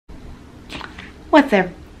What's up?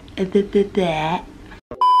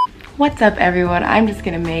 What's up, everyone? I'm just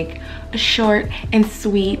gonna make a short and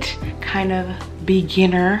sweet kind of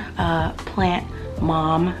beginner plant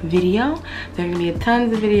mom video. There are gonna be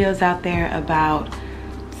tons of videos out there about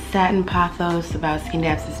satin pothos, about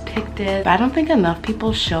Scindapsus pictus, but I don't think enough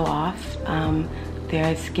people show off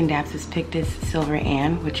their Scindapsus pictus Silvery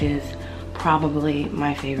Ann, which is probably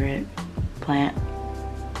my favorite plant.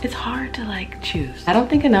 It's hard to like choose. I don't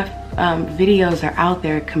think enough videos are out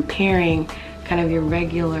there comparing kind of your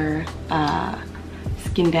regular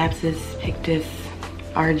Scindapsus Pictus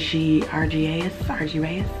Argyaeus,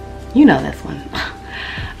 you know this one,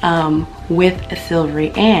 with a Silvery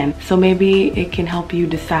Ann. So maybe it can help you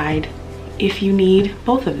decide if you need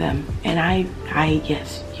both of them. And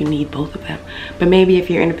yes, you need both of them. But maybe if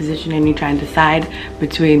you're in a position and you're trying to decide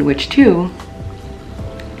between which two,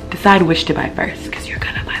 decide which to buy first, because you're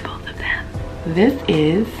gonna buy both of them. This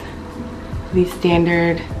is the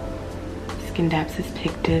standard Scindapsus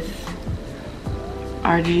Pictus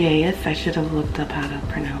Argyaeus. I should have looked up how to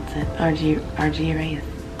pronounce it. Argyaeus.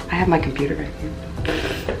 I have my computer right here.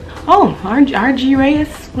 Oh,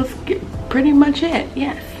 Argyaeus was pretty much it,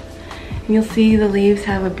 yes. And you'll see the leaves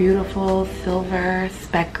have a beautiful silver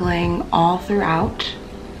speckling all throughout.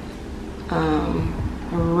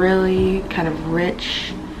 Really kind of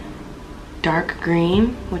rich dark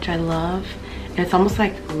green, which I love. And it's almost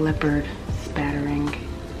like leopard spattering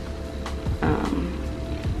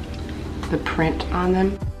the print on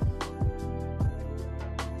them.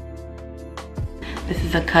 This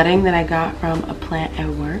is a cutting that I got from a plant at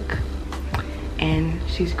work, and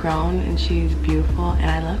she's grown and she's beautiful and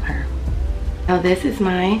I love her. Now this is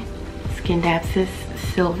my Scindapsus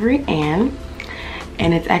Silvery Ann,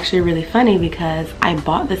 and it's actually really funny because I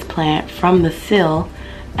bought this plant from the Sill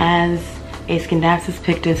as a Scindapsus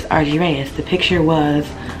Pictus Argyaeus. The picture was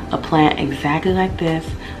a plant exactly like this,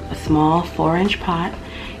 a small 4-inch pot,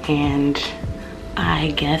 and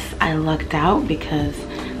I guess I lucked out because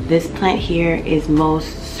this plant here is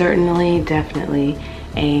most certainly, definitely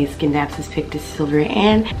a Scindapsus Pictus Silvery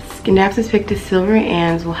Ann. Scindapsus Pictus Silvery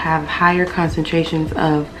Anns will have higher concentrations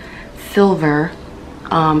of silver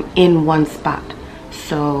in one spot.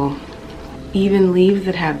 So even leaves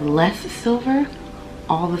that have less silver,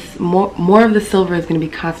 more of the silver is going to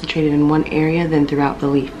be concentrated in one area than throughout the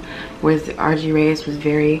leaf, whereas the Argyaeus was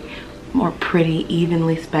very more pretty,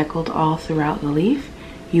 evenly speckled all throughout the leaf.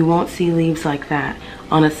 You won't see leaves like that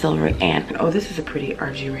on a Silvery Ann. Oh, this is a pretty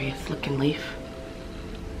Argyaeus looking leaf.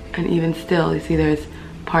 And even still, you see there's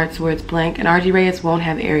parts where it's blank, and Argyaeus won't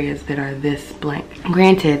have areas that are this blank.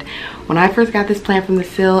 Granted, when I first got this plant from the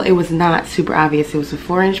Sill, it was not super obvious. It was a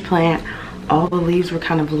 4-inch plant. All the leaves were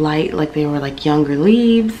kind of light, like they were like younger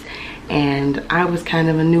leaves, and I was kind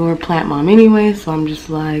of a newer plant mom anyway, so I'm just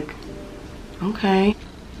like, okay.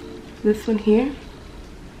 This one here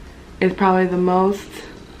is probably the most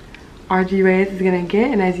Argyaeus is gonna get,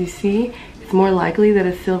 and as you see, it's more likely that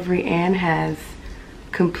a Silvery Ann has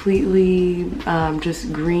completely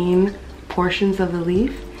just green portions of the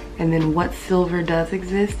leaf, and then what silver does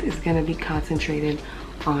exist is gonna be concentrated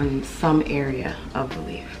on some area of the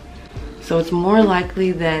leaf. So it's more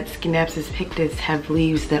likely that Scindapsus Pictus have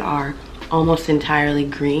leaves that are almost entirely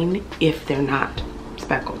green if they're not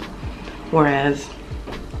speckled, whereas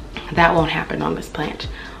that won't happen on this plant.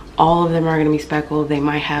 All of them are going to be speckled. They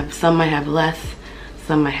might have, some might have less,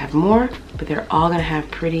 some might have more, but they're all going to have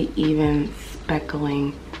pretty even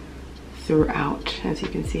speckling throughout, as you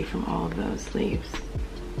can see from all of those leaves.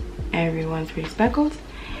 Everyone's pretty speckled,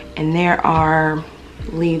 and there are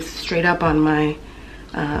leaves straight up on my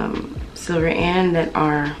Silvery Ann that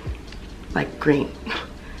are like green.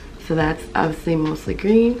 So that's obviously mostly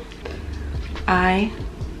green. I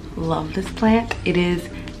love this plant. It is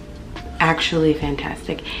actually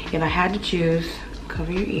fantastic. If I had to choose,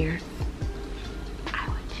 cover your ears, I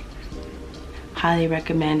would choose. Highly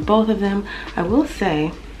recommend both of them. I will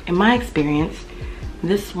say, in my experience,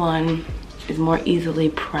 this one is more easily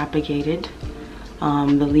propagated.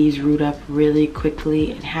 The leaves root up really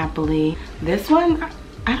quickly and happily. This one,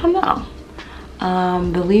 I don't know.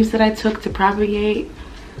 The leaves that I took to propagate,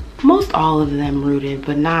 most all of them rooted,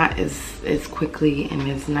 but not as quickly and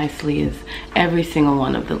as nicely as every single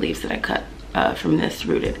one of the leaves that I cut from this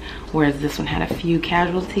rooted, whereas this one had a few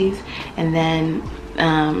casualties. And then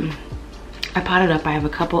I potted up. I have a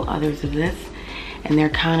couple others of this, and they're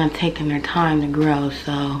kind of taking their time to grow,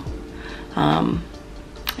 so I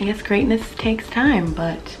guess greatness takes time.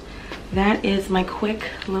 But that is my quick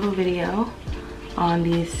little video on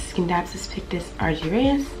the Scindapsus Pictus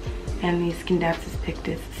Argyaeus and the Scindapsus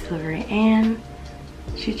Pictus Silvery Ann.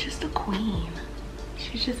 She's just a queen. She's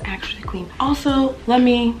She's just actually clean. Also, let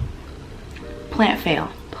me plant fail.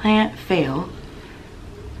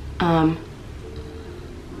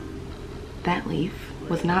 That leaf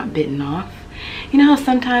was not bitten off. You know how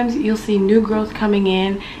sometimes you'll see new growth coming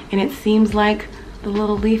in and it seems like the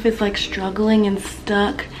little leaf is like struggling and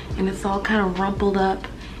stuck and it's all kind of rumpled up,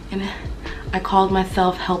 and I called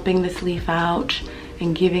myself helping this leaf out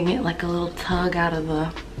and giving it like a little tug out of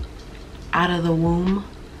the womb,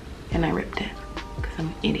 and I ripped it because I'm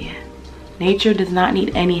an idiot. Nature does not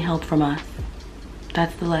need any help from us.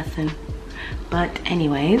 That's the lesson. But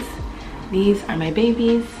anyways, these are my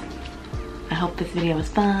babies. I hope this video was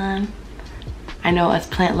fun. I know us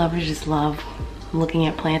plant lovers just love looking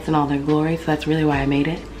at plants in all their glory, so that's really why I made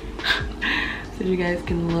it. So you guys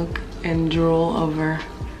can look and drool over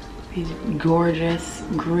these gorgeous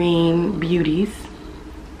green beauties.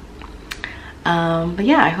 But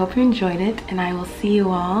yeah, I hope you enjoyed it, and I will see you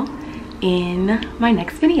all in my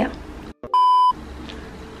next video.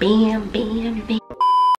 Bam, bam, bam.